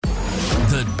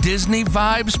The Disney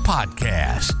Vibes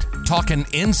Podcast, talking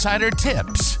insider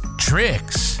tips,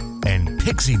 tricks, and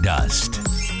pixie dust.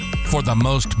 For the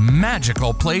most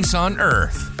magical place on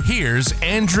Earth, here's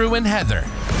Andrew and Heather.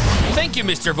 Thank you,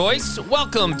 Mr. Voice.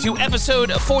 Welcome to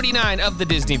episode 49 of the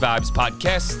Disney Vibes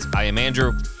Podcast. I am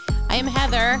Andrew. I am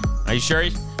Heather. Are you sure?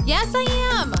 Yes,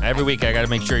 I am. Every week I got to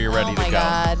make sure you're ready to go. Oh, my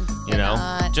God. You know?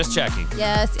 Not. Just checking.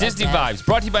 Yes. Disney yes. Vibes,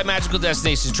 brought to you by Magical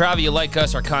Destinations Travel. You like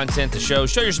us, our content, the show.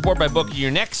 Show your support by booking your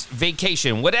next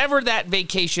vacation, whatever that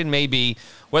vacation may be,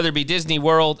 whether it be Disney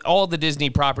World, all the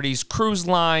Disney properties, cruise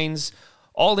lines,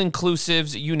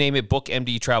 all-inclusives, you name it,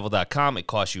 bookmdtravel.com. It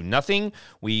costs you nothing.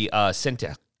 We sent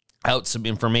out some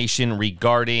information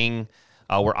regarding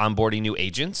we're onboarding new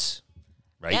agents.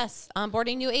 Right? Yes,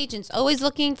 onboarding new agents. Always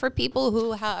looking for people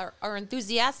who are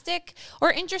enthusiastic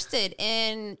or interested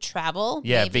in travel.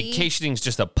 Yeah, maybe. vacationing is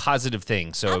just a positive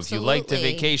thing. So If you like the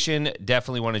vacation,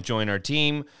 definitely want to join our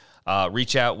team.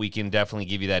 Reach out. We can definitely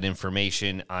give you that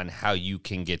information on how you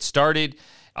can get started.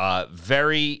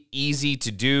 Very easy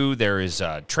to do. There is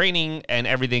training and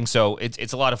everything. So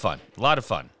it's a lot of fun. A lot of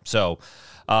fun. So,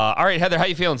 all right, Heather, how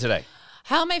you feeling today?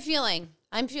 How am I feeling?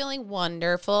 I'm feeling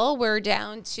wonderful. We're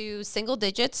down to single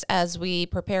digits as we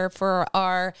prepare for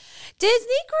our Disney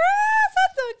cruise.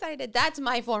 I'm so excited. That's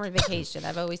my form of vacation.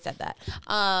 I've always said that.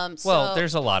 Well,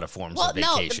 there's a lot of forms of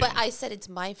vacation. No, but I said it's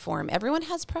my form. Everyone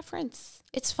has preference.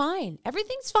 It's fine.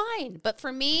 Everything's fine. But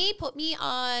for me, put me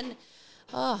on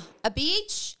a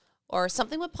beach or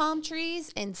something with palm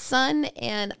trees and sun,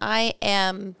 and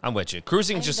I'm with you.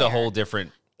 Cruising's just a whole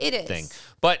different thing.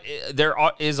 But there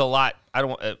is a lot.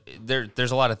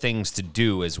 There's a lot of things to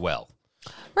do as well.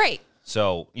 Right.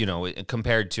 So,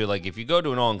 compared to like if you go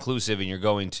to an all-inclusive and you're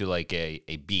going to like a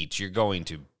beach, you're going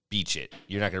to beach it.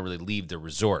 You're not going to really leave the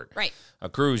resort. Right. A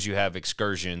cruise, you have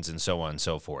excursions and so on and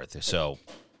so forth. So.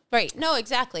 Right. No,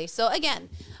 exactly. So again,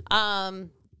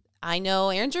 I know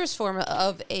Andrew's form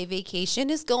of a vacation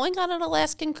is going on an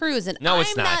Alaskan cruise, and no,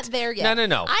 it's I'm not there yet.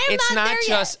 No. It's not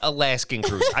just Alaskan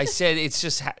cruise. I said it's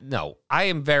just no. I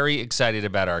am very excited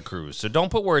about our cruise, so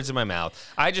don't put words in my mouth.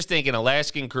 I just think an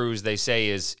Alaskan cruise, they say,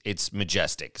 it's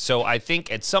majestic. So I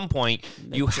think at some point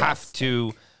you have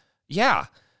to,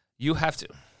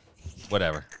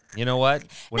 whatever. You know what?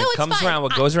 When it comes around,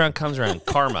 what goes around comes around.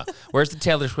 Karma. Where's the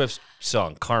Taylor Swift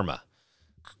song? Karma.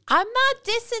 I'm not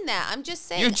dissing that. I'm just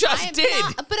saying. You just did.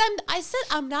 I said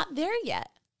I'm not there yet.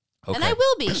 Okay. And I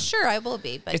will be. Sure, I will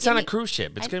be. But it's on a cruise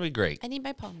ship. It's going to be great. I need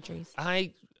my palm trees.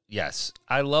 Yes.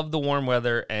 I love the warm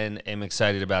weather and am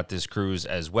excited about this cruise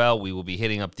as well. We will be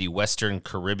hitting up the Western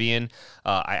Caribbean.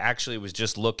 I actually was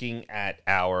just looking at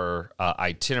our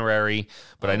itinerary,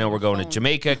 but I know we're going to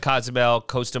Jamaica, Cozumel,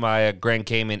 Costa Maya, Grand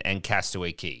Cayman, and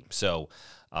Castaway Cay. So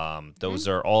those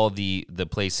are all the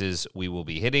places we will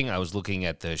be hitting. I was looking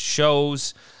at the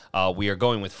shows. We are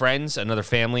going with friends, another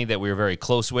family that we are very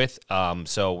close with.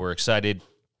 So we're excited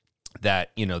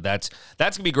that, that's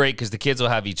going to be great because the kids will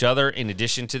have each other in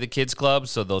addition to the kids club.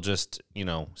 So they'll just,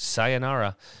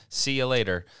 sayonara, see you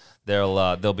later.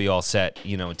 They'll be all set,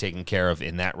 and taken care of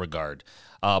in that regard.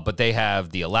 But they have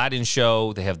the Aladdin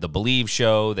show, they have the Believe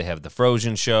show, they have the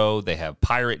Frozen show, they have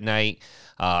Pirate Night.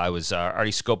 I was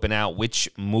already scoping out which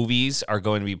movies are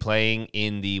going to be playing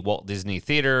in the Walt Disney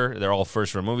Theater. They're all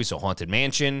first-run movies, so Haunted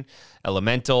Mansion,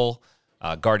 Elemental,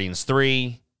 Guardians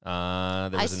 3.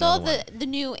 I saw the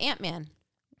new Ant-Man.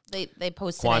 They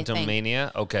posted Quantum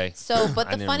Mania? Okay. So,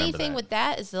 but the funny thing with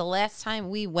that is the last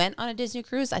time we went on a Disney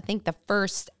cruise, I think the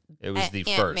first It was the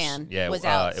Ant-Man first. Yeah, was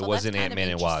out. It wasn't Ant-Man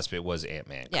and Wasp. It was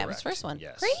Ant-Man. Yeah, it was the first one.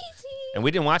 Yes. Crazy. And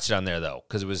we didn't watch it on there, though,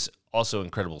 because it was also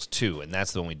Incredibles 2, and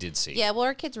that's the one we did see. Yeah, well,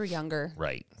 our kids were younger.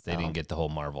 Right. They didn't get the whole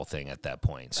Marvel thing at that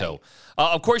point. So,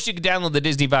 of course, you can download the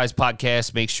Disney Vibes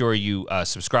podcast. Make sure you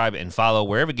subscribe and follow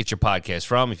wherever you get your podcast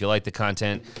from. If you like the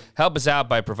content, help us out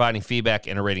by providing feedback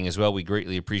and a rating as well. We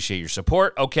greatly appreciate your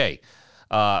support. Okay.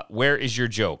 Where is your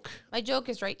joke? My joke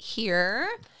is right here.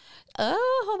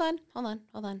 Oh, hold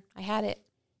on. I had it.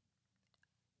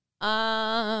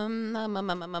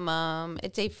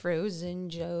 It's a Frozen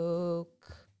joke.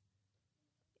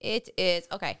 It is.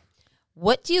 Okay.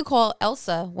 What do you call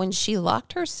Elsa when she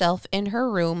locked herself in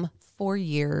her room for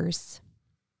years?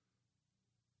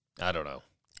 I don't know.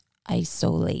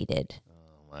 Isolated.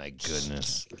 Oh, my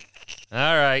goodness.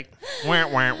 All right. Wah,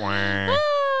 wah, wah. It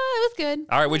was good.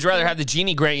 All right. Would you rather have the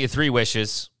genie grant you 3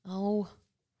 wishes Oh.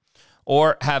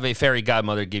 or have a fairy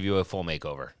godmother give you a full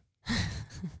makeover?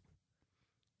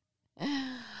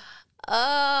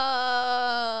 Oh.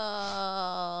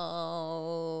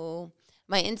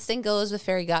 My instinct goes with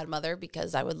fairy godmother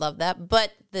because I would love that.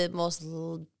 But the most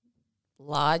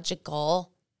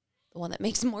logical The one that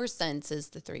makes more sense is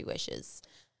the 3 wishes.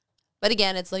 But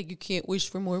again, it's like you can't wish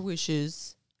for more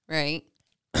wishes, right?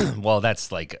 Well,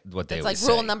 that's like what they It's would like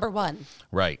say. rule number 1.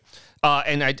 Right.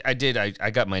 And I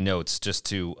got my notes just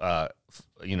to,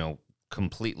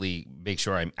 completely make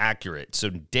sure I'm accurate. So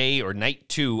day or night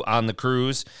 2 on the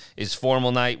cruise is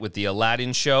formal night with the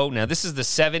Aladdin show. Now, this is the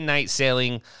 7-night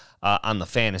sailing on the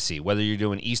Fantasy. Whether you're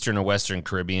doing Eastern or Western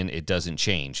Caribbean, it doesn't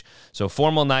change. So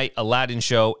formal night, Aladdin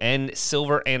show, and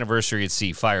silver anniversary at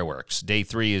sea fireworks. Night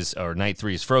 3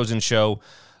 is Frozen show.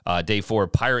 Day 4,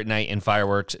 Pirate Night and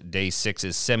fireworks. Day 6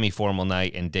 is semi-formal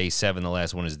night. And day 7, the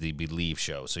last one, is the Believe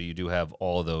show. So you do have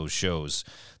all those shows.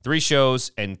 3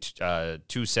 shows and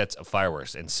 2 sets of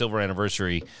fireworks. And silver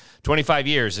anniversary, 25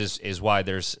 years is why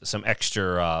there's some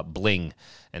extra bling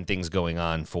and things going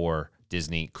on for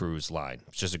Disney Cruise Line.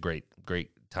 It's just a great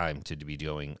time to be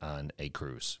doing on a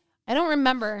cruise. I don't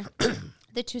remember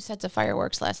the 2 sets of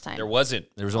fireworks last time. There wasn't.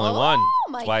 There was only one.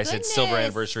 My That's why I said silver goodness.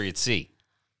 anniversary at sea.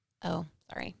 Oh,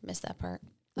 sorry. Missed that part.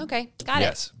 Okay. Got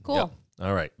Yes. it. Cool. Yep.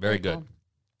 All right. Very good. Cool.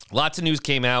 Lots of news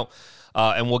came out,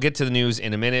 and we'll get to the news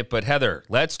in a minute. But Heather,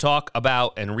 let's talk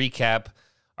about and recap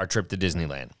our trip to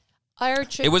Disneyland. Our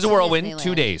trip It was a to whirlwind, Disneyland.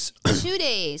 2 days. 2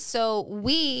 days. So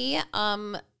we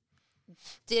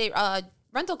did a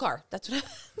rental car. That's what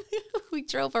we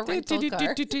drove a rental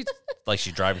car. Like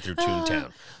she's driving through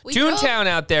Toontown. We Toontown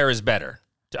out there is better.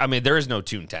 I mean, there is no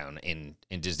Toontown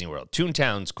in Disney World.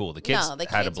 Toontown's cool. The kids No, the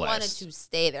had a kids wanted blast. to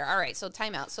stay there. All right, so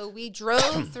time out. So we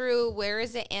drove through, where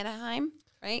is it, Anaheim,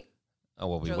 right? Oh,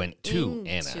 well, we Drove went to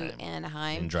into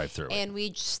Anaheim and drive through it. And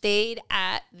we stayed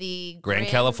at the Grand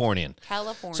Californian.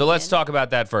 California. So let's talk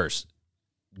about that first.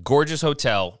 Gorgeous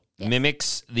hotel,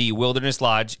 mimics the Wilderness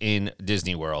Lodge in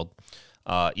Disney World,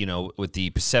 with the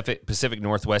Pacific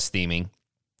Northwest theming.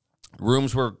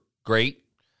 Rooms were great,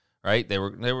 right? They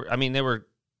were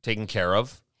taken care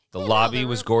of. The lobby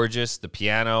was gorgeous. The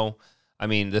piano, the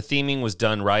theming was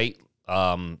done right.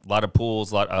 A lot of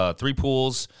pools, 3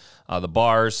 pools. The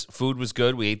bars, food was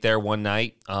good. We ate there one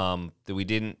night. We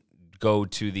didn't go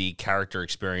to the character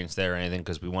experience there or anything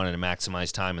because we wanted to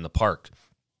maximize time in the park.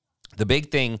 The big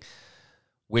thing,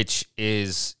 which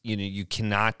is, you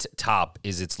cannot top,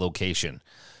 is its location.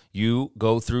 You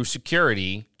go through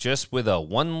security just with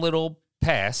one little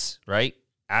pass, right?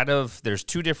 There's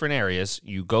 2 different areas.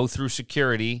 You go through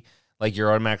security like you're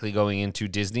automatically going into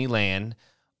Disneyland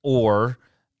or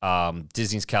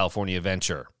Disney's California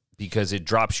Adventure, because it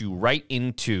drops you right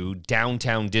into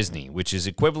downtown Disney, which is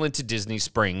equivalent to Disney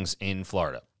Springs in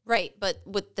Florida. Right, but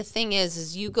what the thing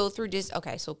is you go through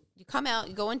Okay, so you come out,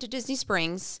 you go into Disney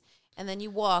Springs, and then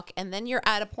you walk, and then you're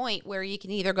at a point where you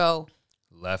can either go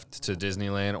left to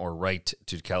Disneyland or right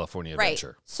to California Adventure.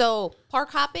 Right. So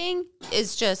park hopping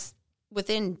is just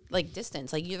within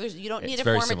distance. Like you don't need It's a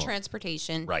very form similar. of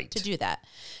transportation Right. to do that.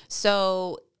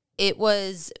 So it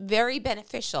was very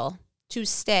beneficial to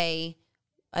stay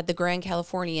at the Grand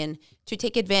Californian to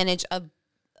take advantage of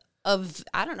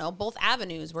I don't know, both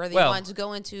avenues where they wanted to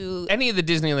go into any of the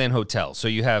Disneyland hotels. So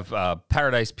you have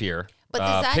Paradise Pier, But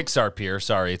does that- Pixar Pier.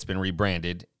 Sorry, it's been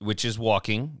rebranded, which is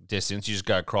walking distance. You just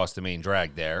got to cross the main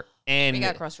drag there, and we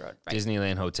got Crossroad. Right.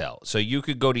 Disneyland Hotel. So you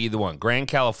could go to either one. Grand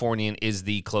Californian is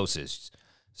the closest.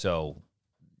 So,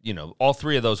 all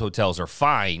 3 of those hotels are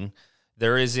fine.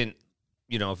 There isn't,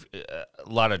 a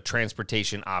lot of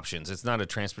transportation options. It's not a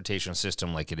transportation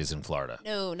system like it is in Florida.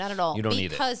 No, not at all. You don't need it.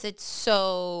 Because it's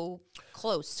so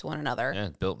close to one another. Yeah,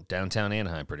 built downtown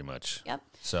Anaheim pretty much. Yep.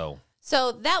 So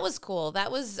that was cool. That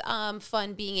was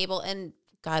fun being able, and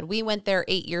God, we went there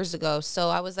 8 years ago. So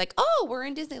I was like, oh, we're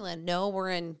in Disneyland. No,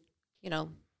 we're in,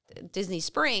 Disney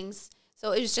Springs.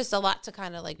 So it was just a lot to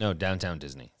kind of no, downtown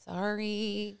Disney.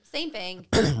 Sorry. Same thing.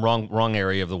 wrong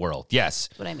area of the world. Yes.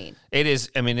 That's what I mean. It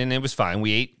is. And it was fine.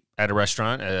 We ate at a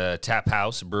restaurant, a tap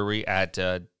house, a brewery at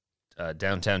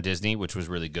downtown Disney, which was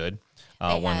really good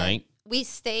one night. We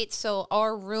stayed, so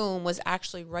our room was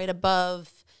actually right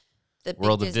above the big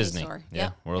World of Disney Disney. store.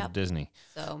 Yeah, World of Disney.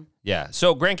 So Yeah.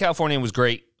 So Grand Californian was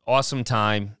great. Awesome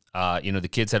time. The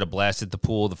kids had a blast at the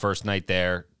pool the first night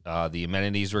there. The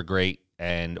amenities were great.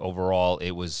 And overall,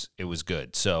 it was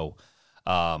good. So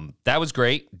that was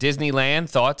great. Disneyland,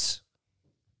 thoughts?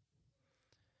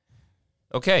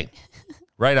 Okay.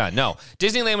 Right on. No,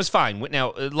 Disneyland was fine.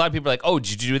 Now, a lot of people are like, oh,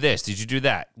 did you do this? Did you do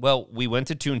that? Well, we went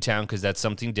to Toontown because that's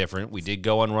something different. We did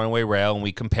go on Runaway Rail, and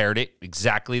we compared it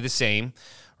exactly the same,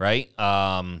 right?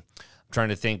 I'm trying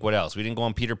to think what else. We didn't go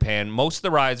on Peter Pan. Most of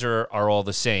the rides are all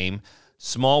the same.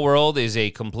 Small World is a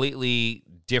completely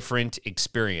different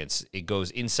experience. It goes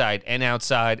inside and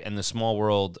outside, and the Small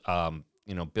World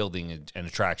building an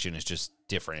attraction is just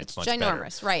different. It's much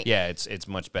ginormous, better. right? Yeah, it's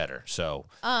much better. So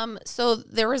so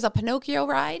there was a Pinocchio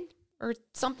ride or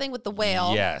something with the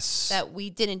whale. Yes, that we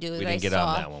didn't do. we didn't get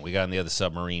on that one. We got on the other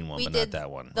submarine one, but not that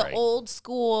one. The old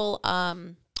school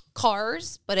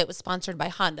Cars, but it was sponsored by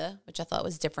Honda, which I thought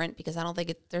was different because I don't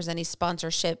think there's any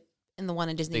sponsorship in the one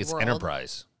in Disney I think World. it's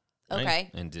Enterprise. Right?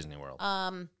 Okay. In Disney World.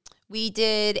 We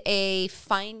did a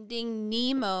Finding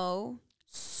Nemo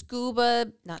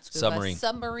submarine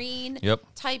Yep.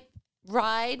 type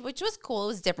ride, which was cool. It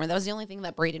was different. That was the only thing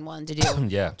that Braden wanted to do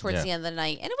towards the end of the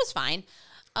night, and it was fine.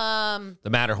 The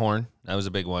Matterhorn, that was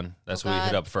a big one. That's what we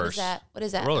hit up first. What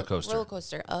is that? Roller coaster. Roller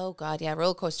coaster. Oh, God, yeah,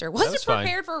 roller coaster. Wasn't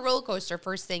prepared for a roller coaster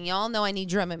first thing. Y'all know I need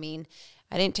Dramamine.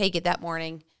 I didn't take it that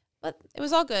morning, but it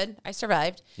was all good. I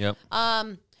survived. Yep.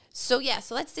 So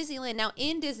that's Disneyland. Now,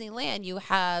 in Disneyland, you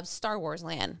have Star Wars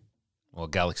Land. Well,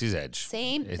 Galaxy's Edge.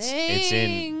 Same thing. It's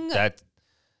in that.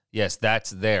 Yes,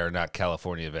 that's there, not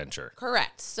California Adventure.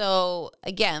 Correct. So,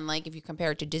 again, like if you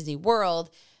compare it to Disney World,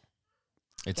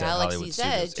 it's Galaxy's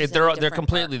Edge. They're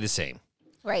completely the same.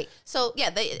 Right. So,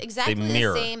 they exactly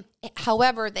the same.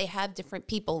 However, they have different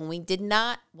people. And we did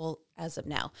not, as of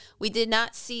now, we did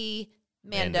not see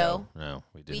Mando. No,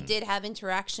 we didn't. We did have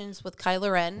interactions with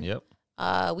Kylo Ren. Yep.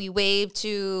 We waved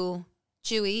to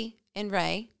Chewie and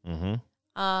Rey. Mm-hmm.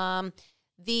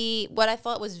 What I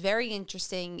thought was very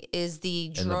interesting is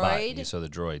the droid. You saw the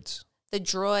droids. The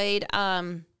droid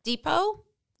depot.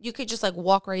 You could just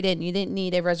walk right in. You didn't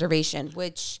need a reservation,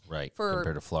 which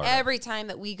compared to Florida, every time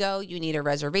that we go, you need a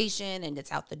reservation and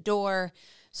it's out the door.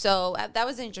 So that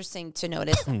was interesting to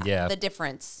notice. The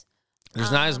difference.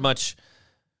 There's not as much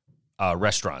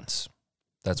restaurants.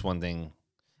 That's one thing.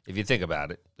 If you think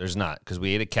about it, there's not, because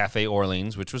we ate at Cafe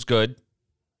Orleans, which was good.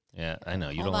 Yeah, I know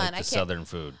you don't like the Southern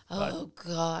food. Oh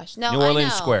gosh, no. New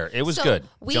Orleans Square, it was good.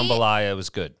 Jambalaya was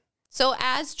good. So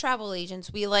as travel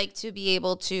agents, we like to be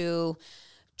able to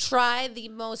try the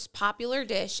most popular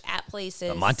dish at places.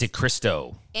 The Monte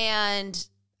Cristo. And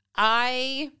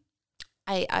I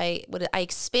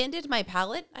expanded my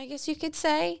palate, I guess you could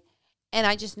say. And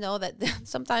I just know that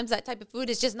sometimes that type of food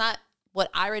is just not what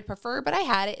I would prefer, but I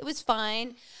had it. It was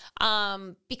fine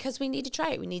because we need to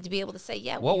try it. We need to be able to say,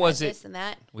 what was this and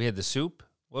that. We had the soup.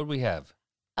 What did we have?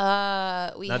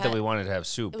 That we wanted to have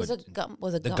soup. It was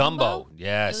the gumbo.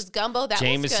 Yes. It was gumbo. That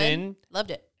Jameson was good.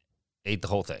 Loved it. Ate the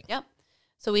whole thing. Yep.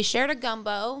 So we shared a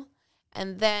gumbo,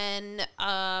 and then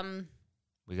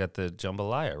we got the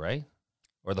jambalaya, right?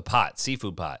 Or the pot,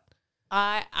 seafood pot.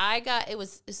 I got it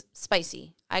was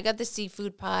spicy. I got the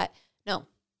seafood pot. No.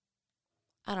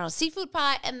 I don't know, seafood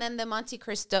pot, and then the Monte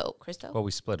Cristo. Well, we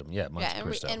split them, Monte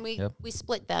Cristo. And we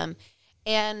split them.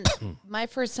 And my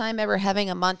first time ever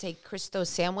having a Monte Cristo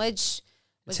sandwich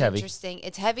was interesting.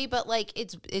 It's heavy, but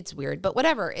it's weird. But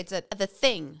whatever, it's the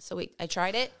thing. So I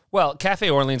tried it. Well, Cafe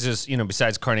Orleans is,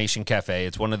 besides Carnation Cafe,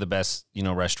 it's one of the best,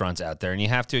 restaurants out there. And you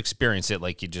have to experience it,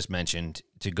 like you just mentioned,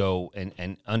 to go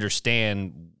and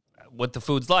understand what the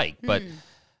food's like. But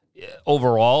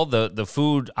overall, the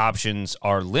food options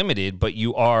are limited, but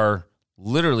you are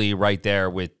literally right there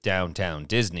with downtown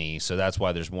Disney. So that's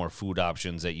why there's more food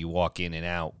options that you walk in and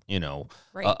out,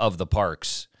 of the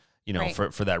parks,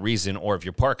 for that reason. Or if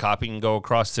you're park hopping, you can go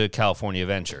across to California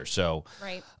Adventure. So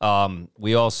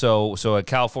we also, at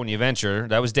California Adventure,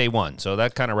 that was day one. So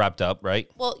that kind of wrapped up, right?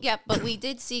 Well, yeah, but we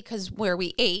did see, because where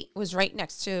we ate was right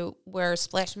next to where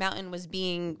Splash Mountain was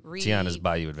being Tiana's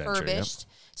Bayou Adventure. Yep.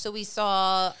 So we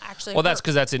saw actually. Well, that's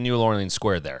because that's in New Orleans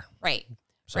Square there. Right.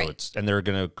 So and they're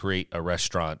going to create a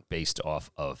restaurant based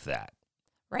off of that.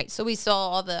 Right. So we saw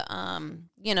all the,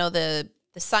 the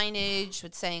signage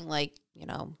with saying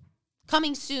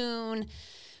coming soon.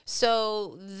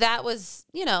 So that was,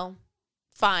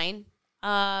 fine.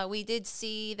 We did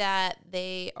see that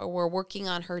they were working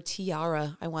on her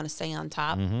tiara. I want to say on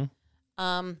top.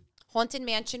 Mm-hmm. Haunted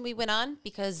Mansion we went on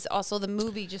because also the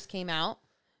movie just came out.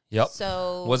 Yep.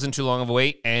 So wasn't too long of a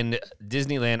wait, and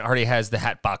Disneyland already has the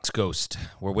Hatbox Ghost.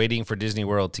 We're waiting for Disney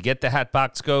World to get the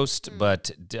Hatbox Ghost,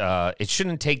 but it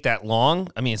shouldn't take that long.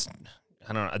 I mean,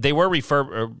 I don't know. They were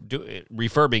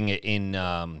refurbing it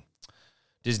in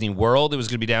Disney World. It was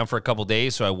going to be down for a couple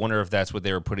days, so I wonder if that's what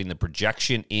they were putting the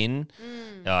projection in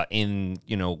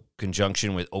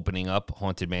conjunction with opening up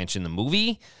Haunted Mansion the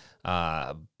movie.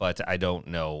 But I don't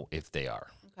know if they are.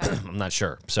 Okay. I'm not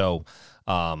sure. So.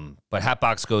 But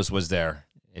Hatbox Ghost was there.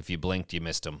 If you blinked, you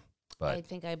missed him. But I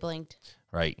think I blinked.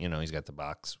 Right. He's got the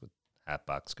box with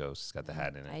Hatbox Ghost. He's got the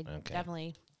hat in it. I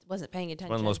definitely wasn't paying attention.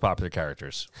 One of the most popular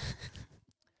characters.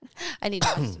 I need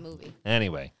to watch the movie.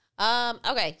 Anyway.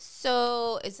 Okay.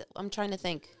 So I'm trying to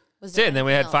think. Was That's there it. And then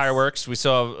we anything had else? fireworks. We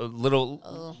saw a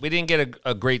little. We didn't get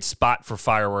a great spot for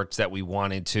fireworks that we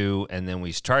wanted to, and then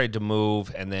we tried to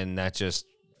move, and then that just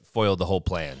foiled the whole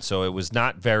plan. So it was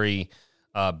not very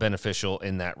beneficial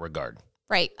in that regard.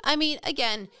 Right. I mean,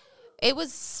 again,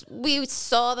 we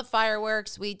saw the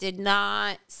fireworks. We did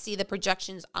not see the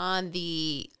projections on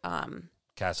the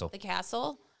Castle.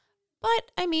 castle.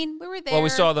 But I mean, we were there. Well, we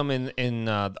saw them in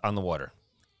on the water.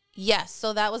 Yes,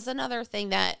 so that was another thing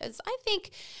that I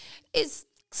think is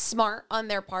smart on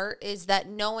their part, is that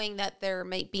knowing that there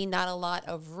might be not a lot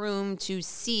of room to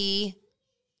see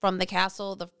from the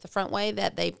castle, the front way,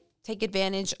 that they take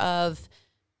advantage of,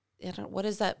 what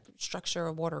is that structure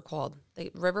of water called?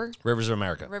 The river? Rivers of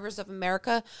America. Rivers of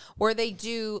America, where they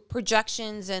do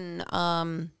projections and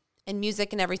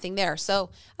music and everything there. So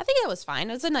I think that was fine.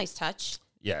 It was a nice touch.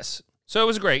 Yes. So it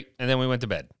was great, and then we went to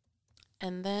bed.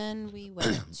 And then we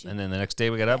went to And then the next day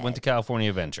we got up, went to California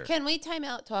Adventure. Can we time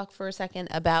out, talk for a second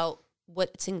about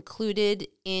what's included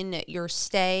in your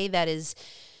stay? That is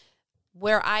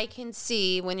where I can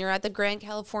see when you're at the Grand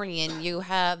Californian, you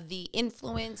have the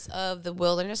influence of the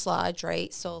Wilderness Lodge,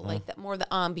 right? So like that, more the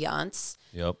ambiance.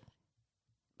 Yep.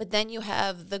 But then you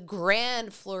have the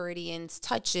Grand Floridian's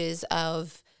touches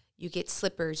of, you get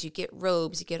slippers, you get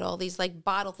robes, you get all these like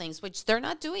bottle things, which they're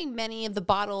not doing many of the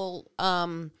bottle,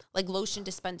 like lotion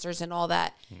dispensers and all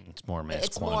that. It's more mass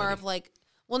It's quantity. more of like,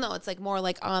 well, no, it's like more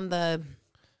like on the,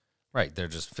 Right, they're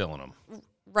just filling them.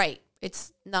 right.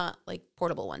 It's not like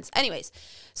portable ones. Anyways,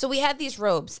 so we had these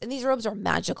robes, and these robes are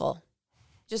magical.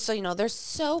 Just so you know, they're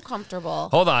so comfortable.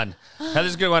 Hold on.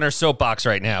 Heather's going to go on her soapbox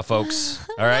right now, folks.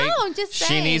 All right? No, I'm just She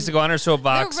saying. needs to go on her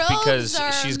soapbox The robes because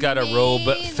are she's got a robe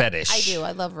amazing. fetish. I do.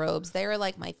 I love robes. They are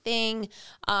like my thing.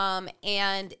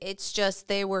 And it's just,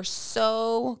 they were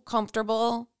so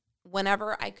comfortable.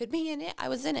 Whenever I could be in it, I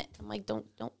was in it. I'm like, don't,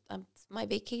 it's my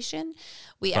vacation.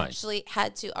 We Fine. actually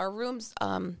had to, our rooms,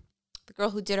 the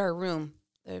girl who did our room,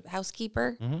 the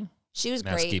housekeeper, she was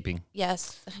great. Housekeeping.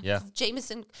 Yes. Yeah.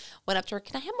 Jameson went up to her,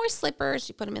 can I have more slippers?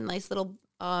 She put them in a nice little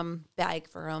bag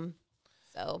for him.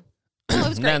 So, no, it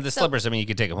was great. Now, the slippers, I mean, you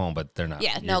could take them home, but they're not.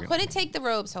 Yeah, You're no, gonna- couldn't take the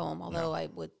robes home, although I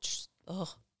would,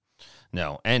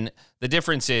 No, and the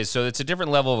difference is, so it's a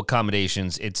different level of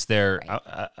accommodations. It's their,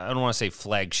 I don't want to say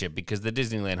flagship because the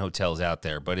Disneyland Hotel is out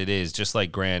there, but it is just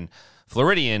like Grand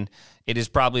Floridian. It is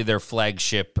probably their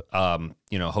flagship,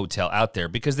 hotel out there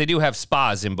because they do have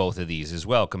spas in both of these as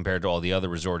well compared to all the other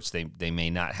resorts. They may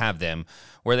not have them,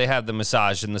 where they have the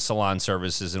massage and the salon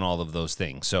services and all of those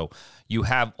things. So you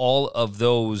have all of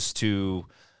those to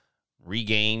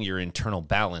regain your internal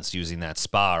balance using that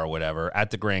spa or whatever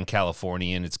at the Grand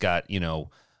Californian. It's got,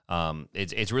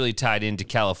 it's really tied into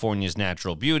California's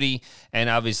natural beauty, and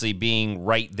obviously being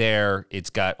right there, it's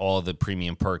got all the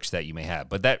premium perks that you may have.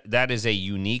 But that is a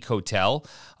unique hotel.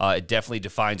 It definitely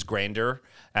defines grandeur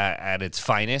at its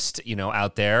finest,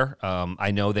 out there.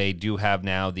 I know they do have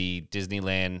now the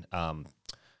Disneyland.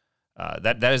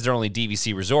 That is their only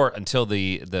DVC resort until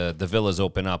the villas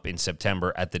open up in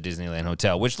September at the Disneyland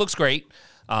Hotel, which looks great.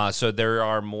 So there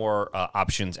are more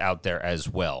options out there as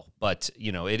well. But,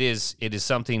 it is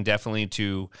something definitely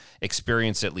to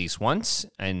experience at least once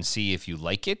and see if you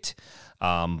like it,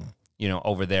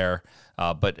 over there.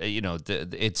 But,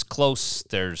 it's close.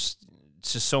 There's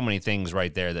just so many things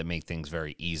right there that make things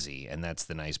very easy. And that's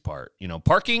the nice part.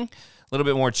 Parking, a little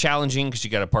bit more challenging because you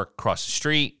got to park across the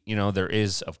street. There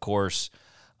is, of course,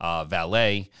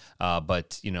 valet,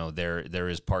 but there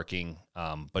is parking.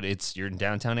 But you're in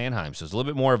downtown Anaheim, so it's a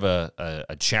little bit more of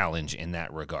a challenge in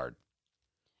that regard.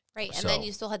 right. And then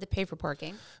you still had to pay for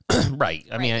parking. Right.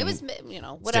 I mean, it was,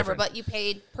 whatever, different. but you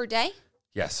paid per day?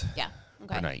 yes. Yeah.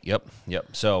 Okay. Per night. Yep.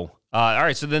 So, all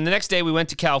right. So then the next day we went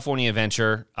to California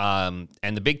Adventure, and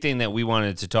the big thing that we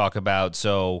wanted to talk about.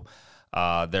 So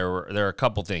there are a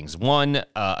couple things. One,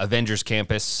 Avengers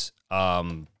Campus.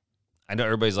 I know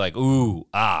everybody's like, ooh,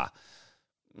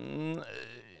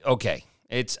 okay.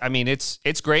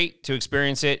 It's great to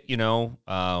experience it.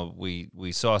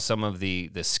 We saw some of the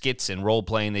skits and role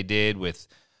playing they did with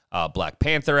Black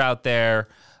Panther out there.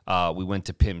 We went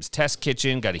to Pim's Test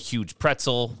Kitchen, got a huge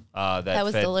pretzel that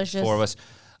was fed delicious. 4 of us.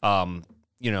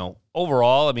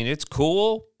 Overall, it's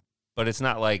cool, but it's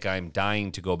not like I'm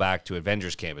dying to go back to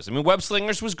Avengers Campus. Web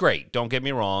Slingers was great, don't get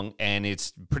me wrong, and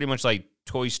it's pretty much like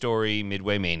Toy Story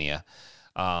Midway Mania.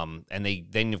 And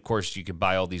then of course you could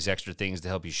buy all these extra things to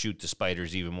help you shoot the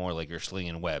spiders even more, like you're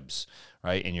slinging webs,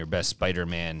 right? In your best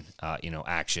Spider-Man,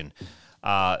 action.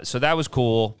 So that was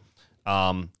cool.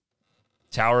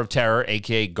 Tower of Terror,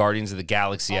 aka Guardians of the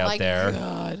Galaxy out there.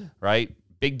 God. Right?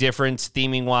 Big difference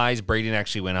theming wise. Braden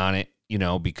actually went on it,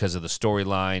 because of the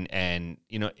storyline, and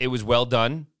it was well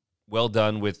done. well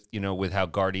done with how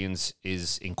Guardians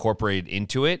is incorporated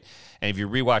into it. And if you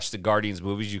rewatch the Guardians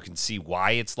movies, you can see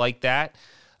why it's like that.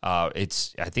 I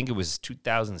think it was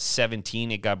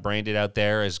 2017 it got branded out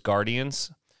there as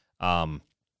Guardians.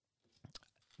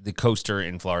 The coaster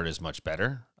in Florida is much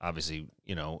better, obviously,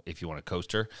 if you want a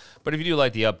coaster. But if you do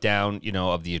like the up-down,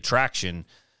 of the attraction,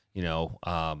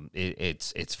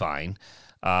 it's fine.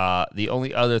 The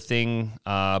only other thing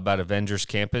about Avengers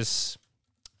Campus,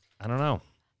 I don't know.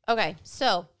 Okay,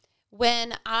 so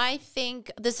when I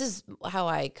think, this is how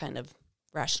I kind of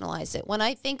rationalize it. When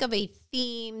I think of a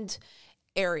themed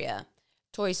area,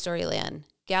 Toy Story Land,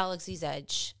 Galaxy's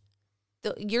Edge,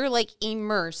 you're like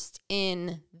immersed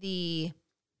in the...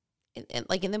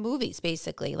 like in the movies,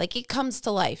 basically. Like, it comes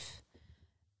to life.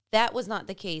 That was not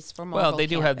the case for Marvel. Well, they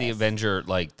do Campus. have the Avenger,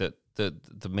 like the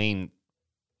main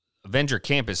Avenger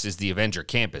Campus is the Avenger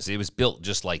Campus. It was built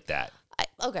just like that.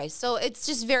 Okay, so it's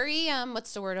just very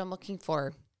what's the word I'm looking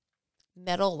for?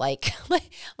 Metal like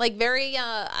very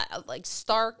like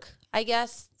Stark, I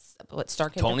guess. What,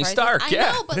 Stark Tony Enterprises? Stark, yeah.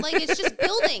 I know, but like it's just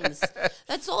buildings.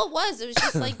 That's all it was. It was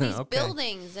just like these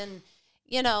buildings, and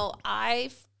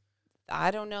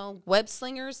I don't know, web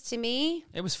slingers to me.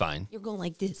 It was fine. You're going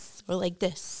like this or like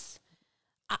this.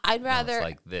 I'd rather. No, it's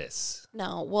like this.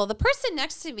 No, well, the person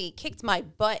next to me kicked my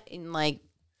butt in like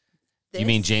this. You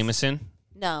mean Jameson?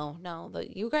 No.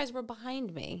 You guys were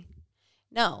behind me.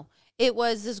 No, it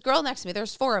was this girl next to me.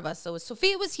 There's 4 of us. So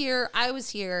Sophia was here, I was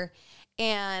here,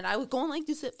 and I was going like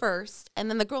this at first.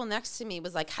 And then the girl next to me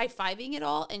was like high-fiving it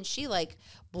all, and she like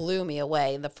blew me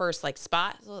away in the first like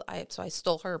spot. So I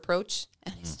stole her approach,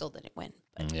 and I still didn't win.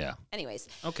 But yeah. Anyways.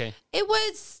 Okay. It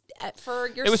was for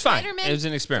your. It was fine. Spider-Man, It was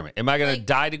an experiment. Am I going to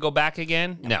die to go back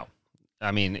again? No.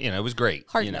 I mean, it was great.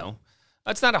 Hard you no. know.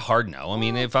 It's not a hard no. I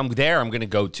mean, if I'm there, I'm going to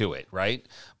go to it, right?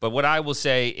 But what I will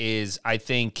say is, I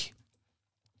think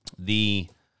the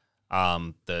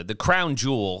crown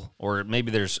jewel, or maybe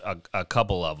there's a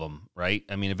couple of them, right?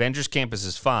 I mean, Avengers Campus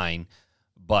is fine,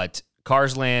 but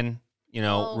Cars Land,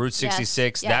 Route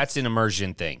 66, yes. that's an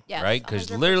immersion thing, Yes, right? Because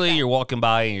 100%. literally you're walking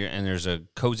by and there's a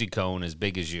cozy cone as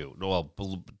big as you, well,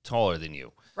 taller than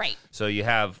you. Right. So you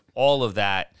have all of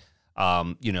that.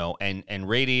 And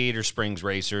Radiator Springs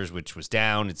Racers, which was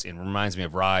down. It reminds me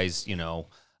of Rise.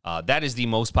 That is the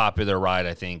most popular ride,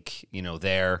 I think.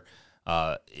 There,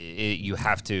 you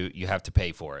have to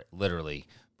pay for it, literally.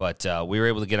 But we were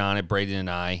able to get on it, Braden and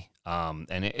I, and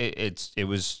it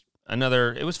was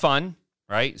fun,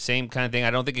 right? Same kind of thing. I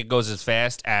don't think it goes as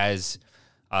fast as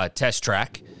Test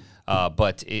Track,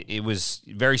 but it was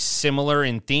very similar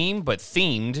in theme, but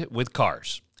themed with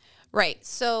cars. Right.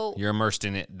 So You're immersed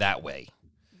in it that way.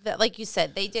 like you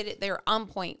said, they did it. They were on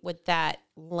point with that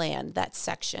land, that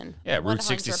section. Yeah, Route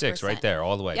 66 right there,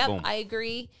 all the way. Yep, Boom. I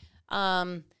agree.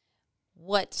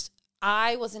 What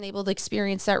I wasn't able to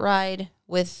experience that ride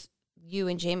with you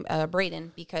and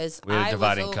Braden because We had to I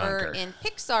divide was and over conquer. in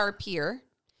Pixar Pier,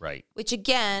 Right. which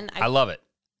again, I love it.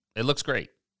 It looks great.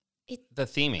 It- The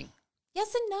theming.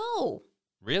 yes and no.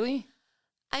 Really?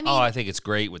 I mean, I think it's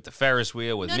great with the Ferris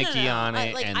wheel with No, Mickey no. on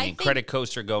it and I the think-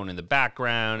 Incredicoaster going in the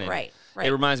background. And Right. It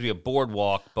reminds me of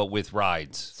Boardwalk, but with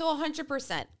rides. So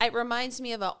 100%. It reminds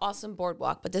me of an awesome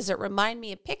boardwalk, but does it remind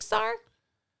me of Pixar?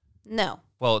 No.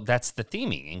 Well, that's the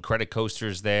theming.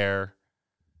 Incredicoaster's there,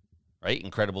 right?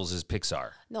 Incredibles is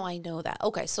Pixar. No, I know that.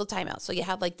 Okay, so time out. So you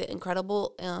have like the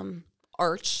incredible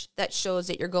arch that shows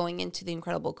that you're going into the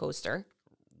Incredible Coaster.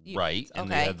 Right.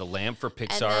 And they okay. have the lamp for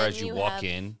Pixar then as you you walk have-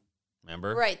 in.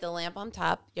 Remember? Right, the lamp on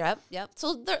top. Yep.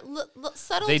 So they're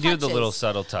subtle They do touches, the little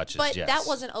subtle touches, but yes. that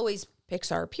wasn't always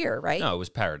Pixar Pier, right? No, it was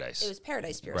Paradise. It was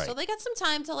Paradise Pier. Right. So they got some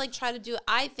time to like try to do.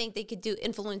 I think they could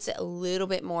influence it a little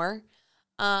bit more.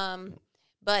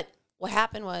 But what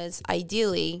happened was,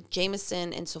 ideally,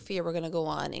 Jameson and Sophia were going to go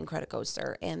on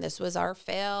Incredicoaster, and this was our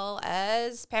fail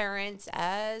as parents,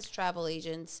 as travel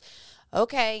agents.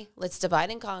 Okay, let's divide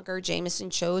and conquer.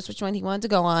 Jameson chose which one he wanted to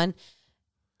go on,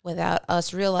 without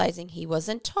us realizing he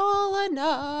wasn't tall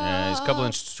enough. Yeah, he's a couple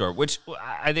inches short, which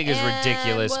I think is And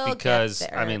ridiculous we'll get because,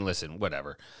 there. I mean, listen,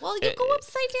 whatever. Well, you go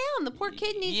upside down. The poor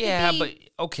kid needs to be Yeah, but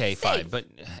okay, fine. safe. But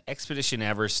Expedition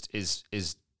Everest is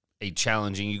a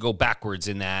challenging. You go backwards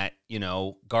in that,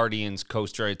 Guardians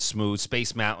Coaster, it's smooth.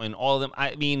 Space Mountain, all of them.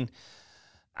 I mean,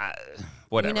 You're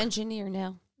whatever. an engineer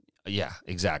now. Yeah,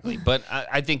 exactly. But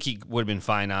I think he would have been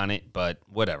fine on it, but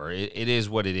whatever. It is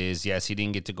what it is. Yes, he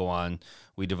didn't get to go on.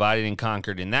 We divided and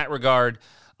conquered in that regard.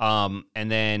 And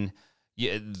then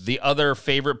the other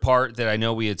favorite part that I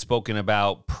know we had spoken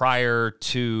about prior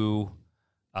to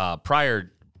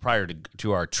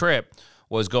our trip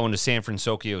was going to San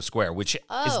Francisco Square, which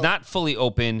is not fully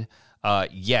open.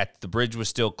 yet. The bridge was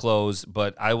still closed,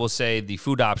 but I will say the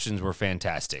food options were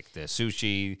fantastic. The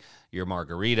sushi, your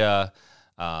margarita,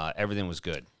 everything was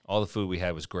good. All the food we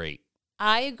had was great.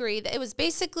 I agree. It was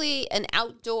basically an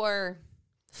outdoor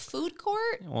food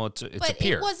court. Well, it's a but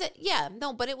pier. It wasn't,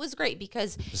 but it was great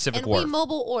because Pacific we Wharf.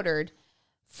 mobile ordered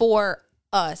for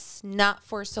us, not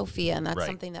for Sophia, and that's Right.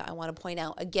 something that I want to point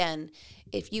out. Again,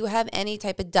 if you have any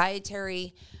type of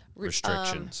dietary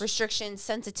restrictions,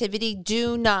 sensitivity,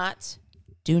 do not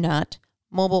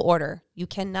mobile order. You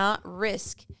cannot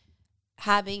risk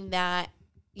having that,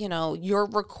 your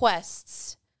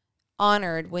requests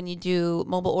honored when you do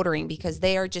mobile ordering because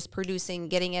they are just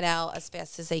getting it out as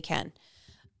fast as they can.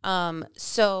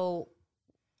 So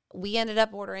we ended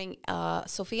up ordering,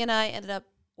 Sophia and I ended up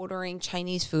ordering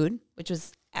Chinese food, which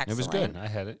was excellent. It was good. I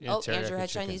had it. Yeah, Andrew had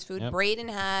chicken. Chinese food. Yep. Braden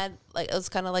had, it was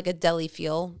kind of like a deli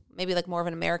feel, maybe like more of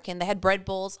an American. They had bread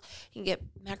bowls. You can get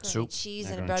macaroni and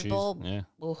cheese in a bread bowl. Yeah.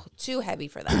 Ooh, too heavy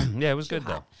for that. Yeah, it was Too good,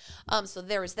 hot. though. So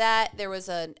there was that. There was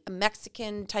a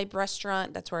Mexican type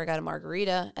restaurant. That's where I got a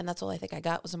margarita, and that's all I think I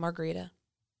got was a margarita.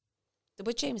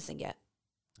 What Jameson get?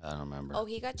 I don't remember. Oh,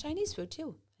 he got Chinese food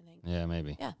too, I think. Yeah,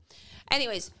 maybe. Yeah.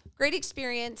 Anyways, great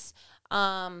experience.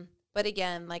 But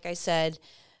again, like I said,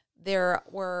 there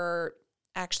were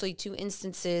actually 2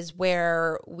 instances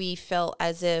where we felt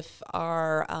as if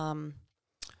our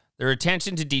Their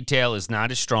attention to detail is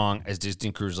not as strong as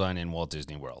Disney Cruise Line and Walt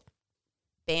Disney World.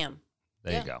 bam.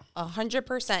 There you go.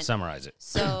 100%. Summarize it.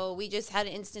 So we just had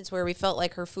an instance where we felt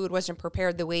like her food wasn't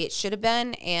prepared the way it should have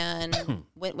been, and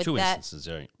went with 2 that.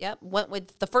 instances, right? Yep. Went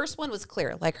with the first one was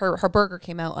clear. Like her burger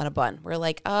came out on a bun. We're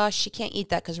like, she can't eat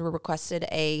that because we requested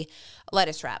a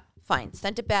lettuce wrap. Fine.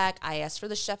 Sent it back. I asked for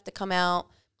the chef to come out.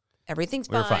 Everything's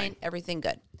fine. Everything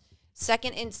good.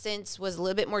 Second instance was a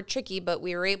little bit more tricky, but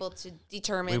we were able to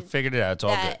determine We figured it out. It's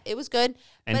all good. that it was good.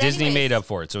 And But Disney anyways, made up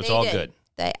for it, so it's they all did. good.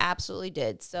 They absolutely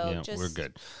did. So Yeah, we're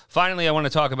good. Finally, I want to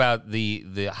talk about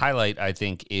the highlight, I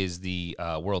think, is the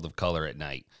World of Color at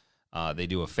night. They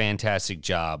do a fantastic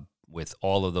job with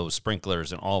all of those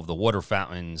sprinklers and all of the water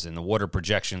fountains and the water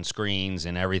projection screens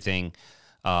and everything.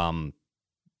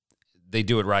 They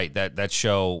do it right. That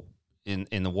show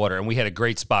in the water. And we had a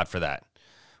great spot for that.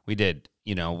 We did.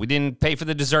 We didn't pay for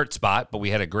the dessert spot, but we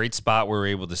had a great spot where we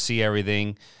were able to see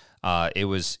everything. It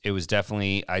was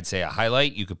definitely, I'd say, a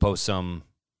highlight. You could post some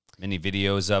mini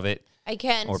videos of it. I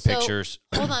can. Or pictures.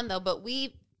 Hold on, though. But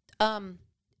we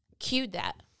queued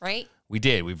that, right? We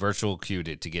did. We virtual queued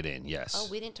it to get in, yes. Oh,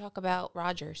 we didn't talk about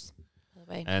Rogers. By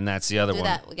the way. And that's the other Do one.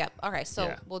 that. We got. Okay, so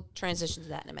Yeah. we'll transition to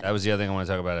that in a minute. That was the other thing I want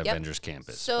to talk about at Yep. Avengers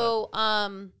Campus. So,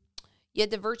 you had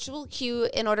the virtual queue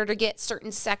in order to get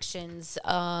certain sections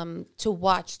to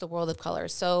watch the World of Color.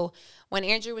 So when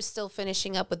Andrew was still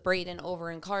finishing up with Braden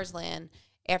over in Cars Land,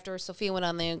 after Sophia went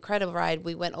on the Incredible ride,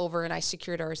 we went over and I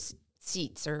secured our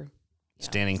seats or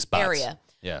standing spots. area.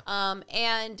 Yeah.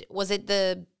 And was it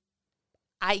the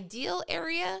ideal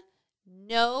area?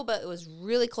 No, but it was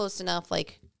really close enough.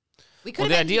 Like we could. Well,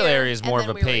 the ideal area is more of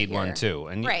a paid here. one too,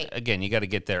 and Right. again, you got to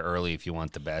get there early if you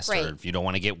want the best, Right. or if you don't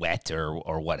want to get wet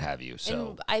or what have you. So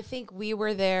And I think we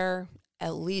were there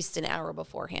at least an hour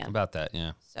beforehand. about that,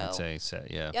 yeah. So- I'd say so,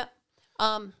 yeah.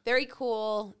 Yep. Very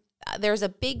cool. There's a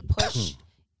big push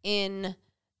in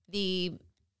the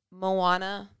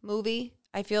Moana movie,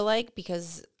 I feel like,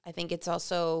 because I think it's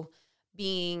also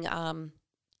being kind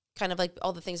of like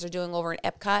all the things they're doing over in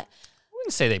Epcot. I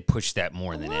wouldn't say they pushed that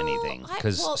more than Well, anything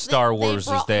because well, Star they Wars was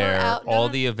brought her there, out. No, all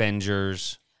no. the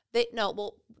Avengers. They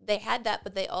had that,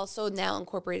 but they also now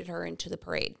incorporated her into the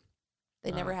parade. They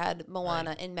never had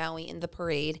Moana and Maui in the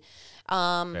parade.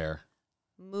 Fair.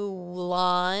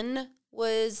 Mulan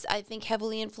was, I think,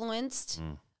 heavily influenced.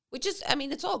 Which is, I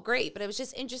mean, it's all great, but it was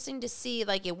just interesting to see,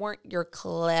 like, it weren't your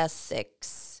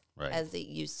classics Right. as it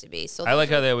used to be. So I like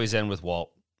how they always end with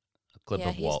Walt, a clip yeah,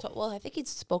 of Walt. I think he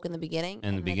spoke in the beginning.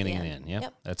 In the at beginning and the end, yeah.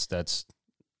 Yep. That's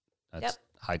Yep.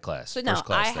 high class. So now First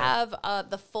class I there. have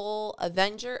the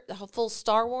full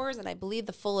Star Wars, and I believe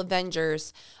the full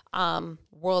Avengers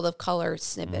World of Color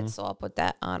snippet. So I'll put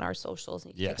that on our socials.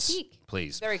 And you can Yes, take a peek.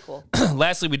 please. Very cool.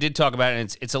 Lastly, we did talk about it,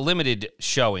 and it's a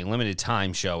limited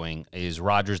time showing, is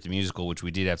Rogers the Musical, which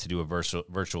we did have to do a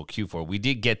virtual queue for. We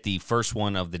did get the first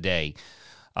one of the day,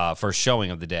 first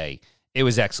showing of the day. It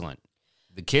was excellent.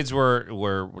 The kids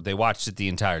they watched it the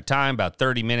entire time, about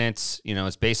 30 minutes.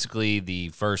 It's basically the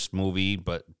first movie,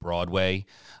 but Broadway,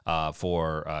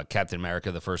 for Captain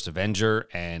America, the First Avenger,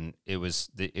 and it was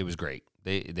great.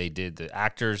 They did the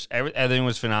actors, everything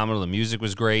was phenomenal. The music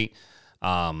was great.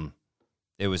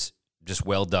 It was just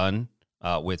well done.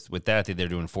 with that. I think they're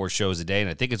doing 4 shows a day, and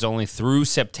I think it's only through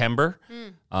September.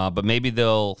 But maybe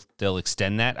they'll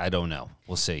extend that. I don't know.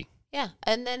 We'll see. Yeah,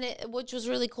 and then which was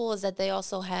really cool is that they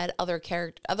also had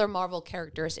other Marvel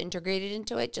characters integrated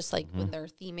into it, just like when they're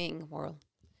theming or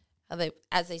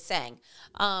as they sang.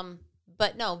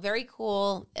 But no, very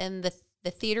cool. And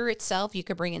the theater itself, you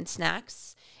could bring in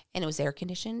snacks, and it was air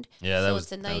conditioned. Yeah, so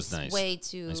it's a nice way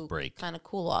to kind of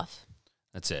cool off.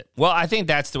 That's it. Well, I think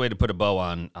that's the way to put a bow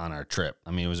on our trip.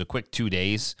 I mean, it was a quick 2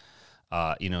 days.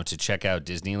 To check out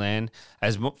Disneyland.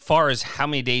 As far as how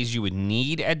many days you would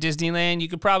need at Disneyland, you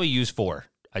could probably use 4.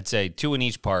 I'd say 2 in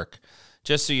each park,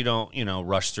 just so you don't,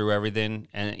 rush through everything.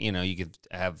 And, you could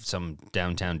have some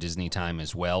downtown Disney time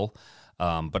as well.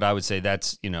 But I would say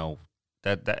that's,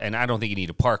 that and I don't think you need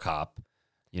a park hop.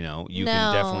 You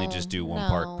can definitely just do 1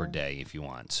 park per day if you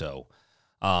want. So,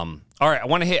 all right, I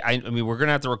want to hit, I mean, we're going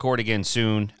to have to record again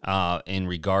soon in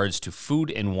regards to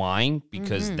food and wine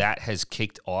because that has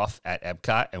kicked off at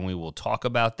Epcot, and we will talk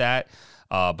about that.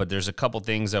 But there's a couple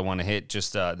things I want to hit.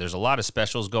 Just there's a lot of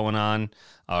specials going on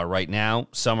right now.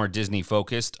 Some are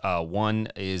Disney-focused. One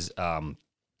is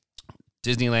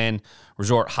Disneyland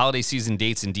Resort holiday season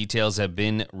dates and details have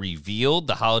been revealed.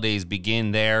 The holidays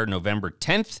begin there November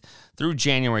 10th through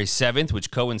January 7th, which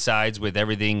coincides with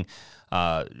everything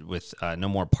with no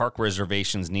more park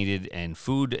reservations needed and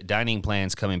food dining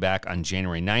plans coming back on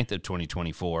January 9th of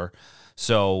 2024.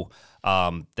 So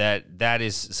that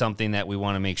is something that we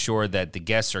want to make sure that the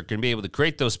guests are going to be able to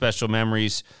create those special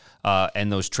memories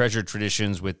and those treasured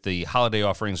traditions with the holiday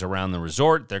offerings around the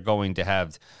resort. They're going to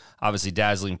have obviously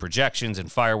dazzling projections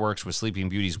and fireworks with Sleeping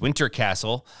Beauty's Winter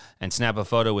Castle and snap a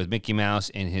photo with Mickey Mouse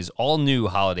in his all-new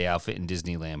holiday outfit in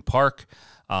Disneyland Park.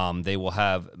 They will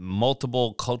have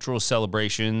multiple cultural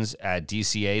celebrations at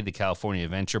DCA, the California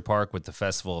Adventure Park, with the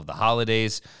Festival of the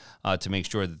Holidays to make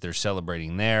sure that they're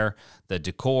celebrating there. The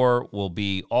decor will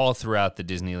be all throughout the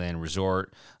Disneyland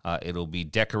Resort. It'll be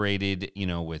decorated,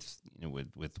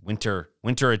 with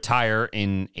winter attire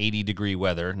in 80-degree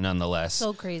weather, nonetheless.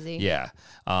 So crazy. Yeah.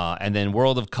 And then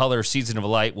World of Color, Season of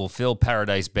Light will fill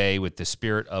Paradise Bay with the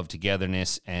spirit of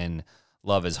togetherness and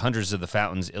love as hundreds of the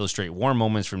fountains illustrate warm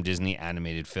moments from Disney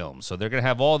animated films. So they're going to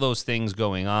have all those things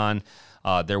going on.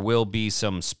 There will be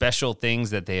some special things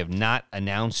that they have not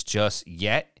announced just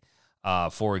yet.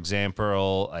 For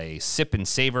example, a Sip and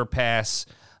Savor Pass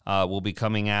will be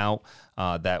coming out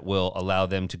that will allow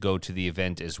them to go to the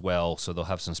event as well. So they'll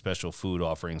have some special food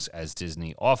offerings, as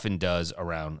Disney often does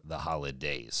around the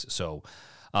holidays. So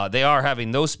they are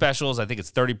having those specials. I think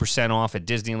it's 30% off at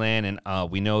Disneyland, and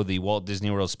we know the Walt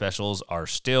Disney World specials are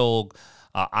still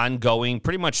ongoing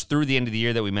pretty much through the end of the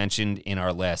year that we mentioned in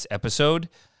our last episode.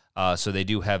 So they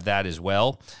do have that as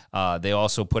well. They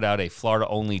also put out a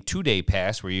Florida-only 2-day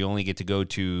pass where you only get to go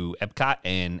to Epcot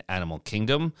and Animal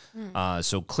Kingdom.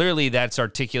 So clearly that's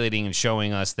articulating and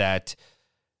showing us that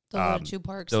those are the 2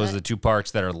 parks. Those are the 2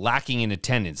 parks that are lacking in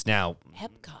attendance. Now,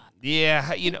 Epcot.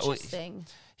 Yeah, Interesting.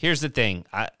 Here's the thing.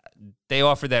 They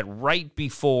offer that right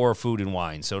before Food and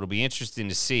Wine. So it'll be interesting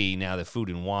to see now that Food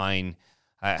and Wine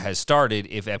has started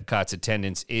if Epcot's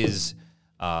attendance is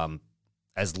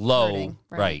as low,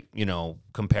 right,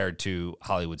 compared to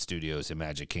Hollywood Studios and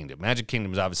Magic Kingdom. Magic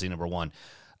Kingdom is obviously number 1.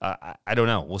 I don't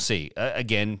know. We'll see.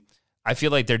 Again, I feel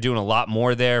like they're doing a lot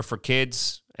more there for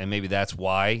kids, and maybe that's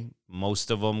why most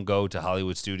of them go to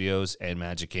Hollywood Studios and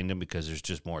Magic Kingdom, because there's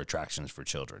just more attractions for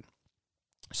children.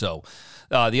 So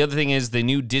the other thing is the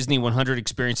new Disney 100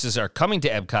 experiences are coming to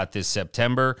Epcot this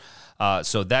September.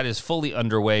 So that is fully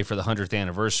underway for the 100th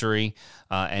anniversary,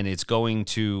 and it's going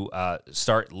to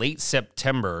start late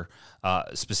September,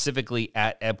 specifically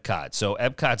at Epcot. So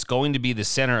Epcot's going to be the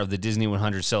center of the Disney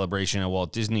 100 celebration at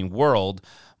Walt Disney World,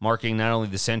 marking not only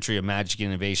the century of magic and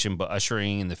innovation, but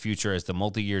ushering in the future as the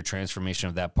multi-year transformation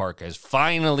of that park is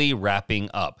finally wrapping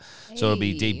up. Hey. So it'll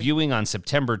be debuting on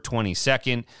September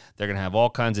 22nd. They're going to have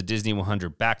all kinds of Disney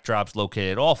 100 backdrops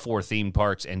located at all 4 theme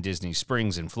parks and Disney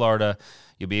Springs in Florida.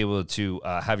 You'll be able to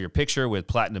have your picture with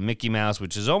Platinum Mickey Mouse,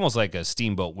 which is almost like a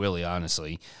Steamboat Willie,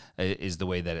 honestly, is the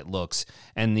way that it looks.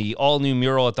 And the all-new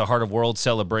mural at the Heart of World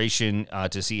celebration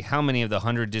to see how many of the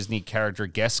 100 Disney character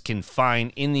guests can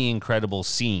find in the incredible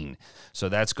scene. So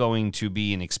that's going to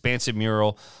be an expansive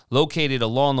mural located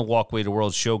along the Walkway to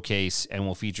World showcase and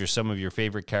will feature some of your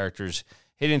favorite characters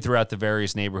hidden throughout the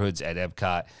various neighborhoods at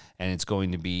Epcot. And it's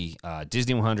going to be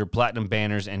Disney 100 platinum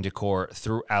banners and decor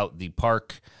throughout the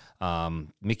park.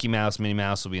 Mickey Mouse, Minnie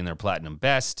Mouse will be in their platinum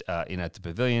best. In at the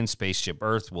pavilion, Spaceship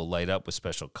Earth will light up with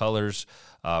special colors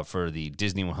for the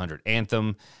Disney 100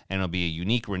 anthem, and it'll be a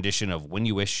unique rendition of When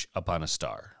You Wish Upon a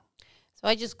Star. So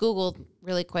I just Googled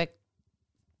really quick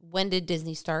when did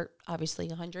Disney start? Obviously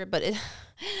 100, but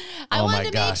I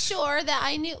wanted to make sure that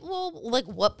I knew, well, like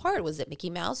what part? Was it Mickey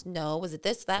Mouse? No. Was it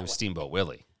this, that? It was Steamboat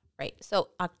Willie. Right. So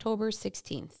October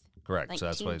 16th. Correct. So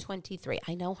that's why 1923.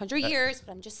 I know 100 years,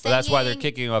 but I'm just saying. That's why they're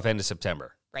kicking off end of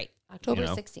September. Right. October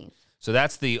 16th. So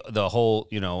that's the whole,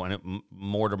 and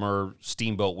Mortimer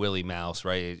Steamboat Willie Mouse,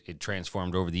 right? It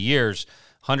transformed over the years.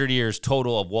 100 years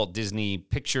total of Walt Disney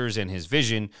Pictures and his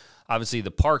vision. Obviously,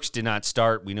 the parks did not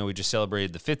start. We know we just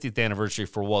celebrated the 50th anniversary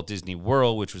for Walt Disney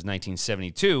World, which was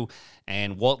 1972,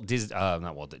 and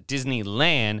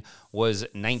Disneyland was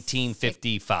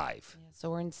 1955. Yeah, so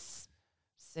we're in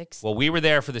six. Well, we were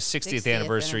there for the 60th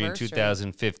anniversary in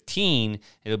 2015.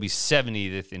 It'll be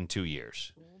 70th in 2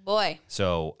 years. Boy.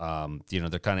 So,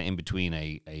 they're kind of in between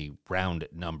a round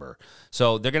number.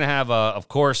 So they're going to have, of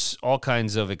course, all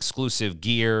kinds of exclusive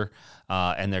gear,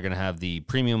 and they're going to have the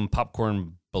premium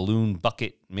popcorn balloon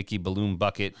bucket, Mickey balloon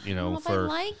bucket, I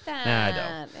like that. Nah,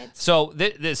 I don't. So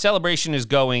the celebration is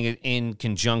going in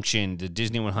conjunction. The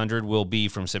Disney 100 will be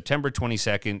from September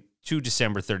 22nd to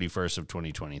December 31st of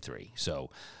 2023. So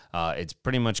it's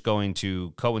pretty much going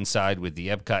to coincide with the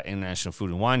Epcot International Food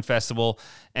and Wine Festival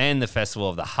and the Festival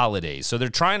of the Holidays. So they're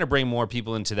trying to bring more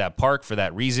people into that park for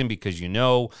that reason, because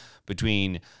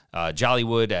between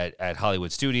Jollywood at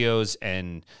Hollywood Studios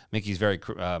and Mickey's Very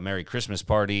Merry Christmas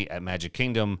Party at Magic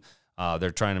Kingdom,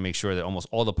 they're trying to make sure that almost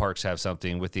all the parks have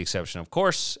something, with the exception, of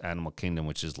course, Animal Kingdom,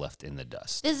 which is left in the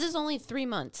dust. This is only 3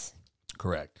 months.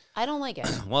 Correct. I don't like it.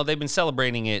 Well, they've been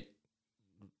celebrating it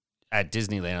at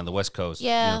Disneyland on the West Coast,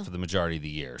 for the majority of the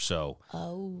year. So,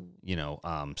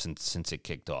 since it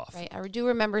kicked off. Right. I do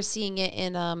remember seeing it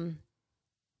in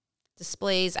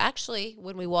displays, actually,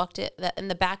 when we walked it in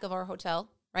the back of our hotel,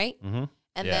 right? Mm-hmm.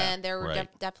 And then there were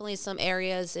definitely some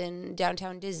areas in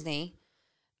downtown Disney.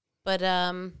 But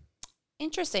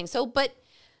interesting. So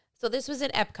this was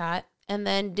at Epcot, and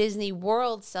then Disney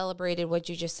World celebrated, what'd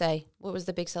you just say? What was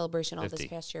the big celebration all this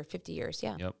past year? 50 years,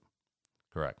 yeah. Yep.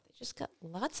 Correct. Just got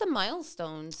lots of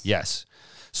milestones. Yes.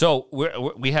 So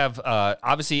we have,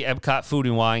 obviously, Epcot Food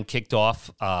and Wine kicked off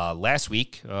last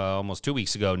week, almost 2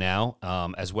 weeks ago now,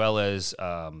 as well as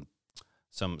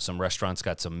some restaurants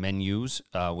got some menus,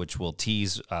 which will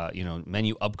tease,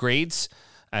 menu upgrades,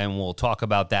 and we'll talk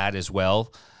about that as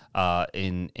well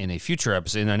in a future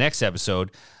episode, in our next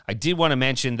episode. I did want to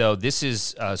mention, though, this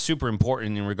is super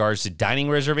important in regards to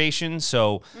dining reservations.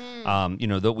 So,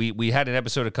 we had an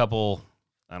episode a couple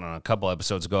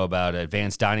episodes ago about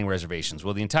advanced dining reservations.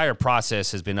 Well, the entire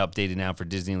process has been updated now for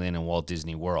Disneyland and Walt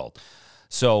Disney World.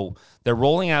 So they're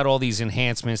rolling out all these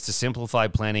enhancements to simplify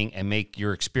planning and make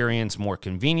your experience more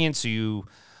convenient, so you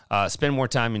spend more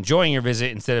time enjoying your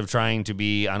visit instead of trying to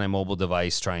be on a mobile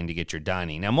device trying to get your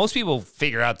dining. Now, most people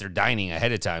figure out their dining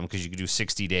ahead of time, because you can do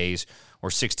 60 days or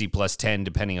 60 plus 10,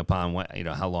 depending upon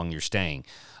how long you're staying.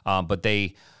 But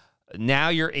now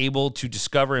you're able to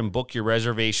discover and book your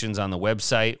reservations on the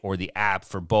website or the app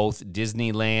for both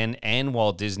Disneyland and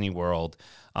Walt Disney World.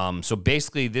 So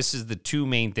basically, this is the two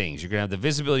main things. You're going to have the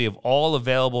visibility of all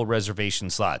available reservation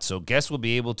slots. So guests will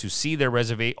be able to see their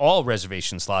all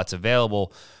reservation slots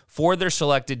available for their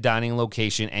selected dining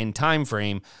location and time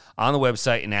frame on the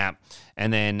website and app.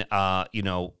 And then,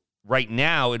 right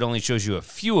now, it only shows you a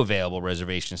few available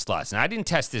reservation slots. Now, I didn't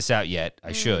test this out yet.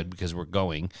 I should, because we're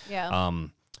going. Yeah.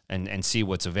 And see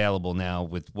what's available now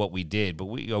with what we did. But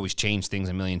we always change things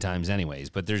a million times anyways.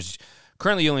 But there's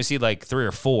currently, you only see like 3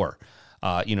 or 4,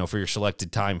 for your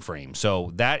selected time frame.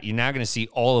 So that you're now going to see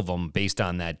all of them based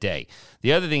on that day.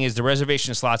 The other thing is the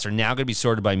reservation slots are now going to be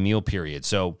sorted by meal period.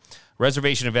 So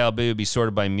reservation availability will be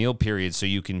sorted by meal period, so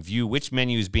you can view which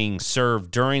menu is being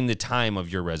served during the time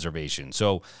of your reservation.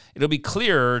 So it'll be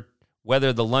clearer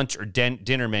whether the lunch or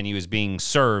dinner menu is being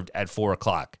served at 4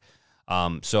 o'clock.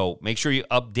 So make sure you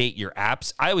update your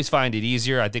apps. I always find it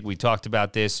easier. I think we talked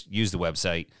about this. Use the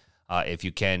website if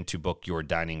you can to book your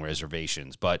dining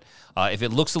reservations. But if it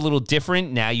looks a little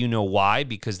different, now you know why,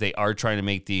 because they are trying to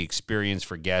make the experience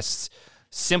for guests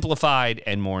simplified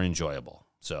and more enjoyable.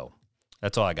 So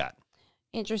that's all I got.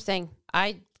 Interesting.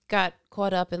 I got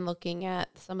caught up in looking at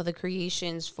some of the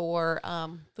creations for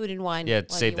Food and Wine. Yeah,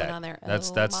 save that. On there. That's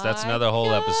another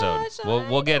whole episode.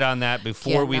 We'll get on that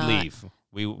before we leave.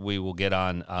 We will get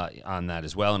on that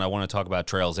as well. And I want to talk about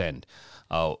Trails End,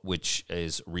 which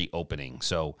is reopening.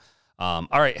 So, all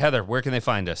right, Heather, where can they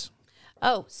find us?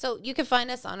 Oh, so you can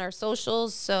find us on our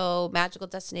socials. So Magical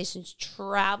Destinations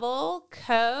Travel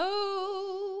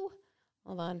Co.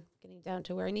 Hold on, getting down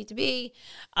to where I need to be.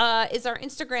 Is our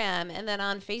Instagram, and then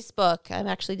on Facebook. I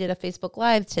actually did a Facebook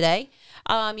Live today.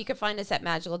 You can find us at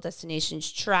Magical Destinations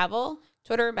Travel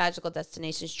Twitter, Magical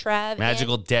Destinations Trav.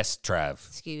 Magical Dest Trav.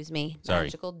 Excuse me. Sorry.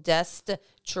 Magical Dest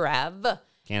Trav.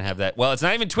 Can't have that. Well, it's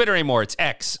not even Twitter anymore. It's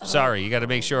X. Sorry, you got to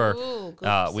make sure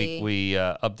we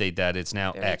update that. It's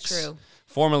now Very X, true.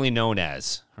 formerly known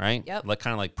as, right? Yep.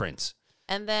 Kind of like Prince.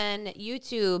 And then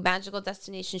YouTube, Magical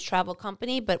Destinations Travel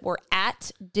Company, but we're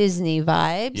at Disney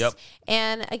Vibes. Yep.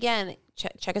 And again,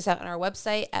 check us out on our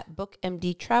website at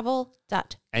bookmdtravel.com.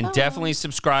 And definitely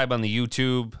subscribe on the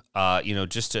YouTube,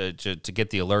 just to get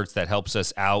the alerts. That helps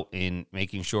us out in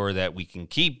making sure that we can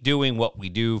keep doing what we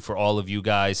do for all of you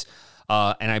guys.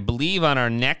 And I believe on our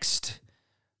next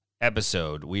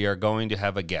episode, we are going to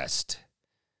have a guest.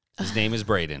 His name is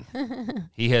Braden.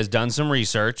 He has done some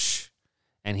research.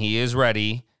 And he is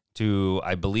ready to,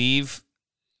 I believe,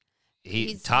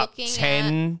 he's top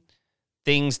 10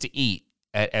 things to eat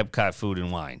at Epcot Food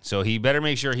and Wine. So he better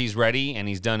make sure he's ready and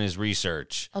he's done his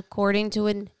research. According to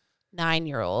a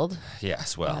 9-year-old.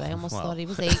 Yes, well. God, I almost thought he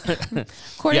was 8.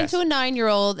 According to a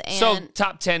 9-year-old. And so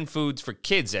top 10 foods for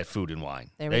kids at Food and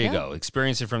Wine. There you go.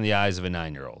 Experience it from the eyes of a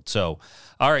 9-year-old. So,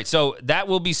 all right. So that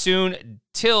will be soon.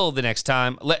 Till the next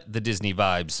time, let the Disney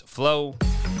vibes flow.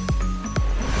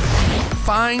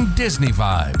 Find Disney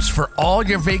Vibes for all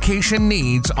your vacation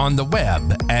needs on the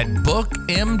web at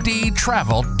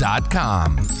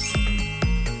bookmdtravel.com.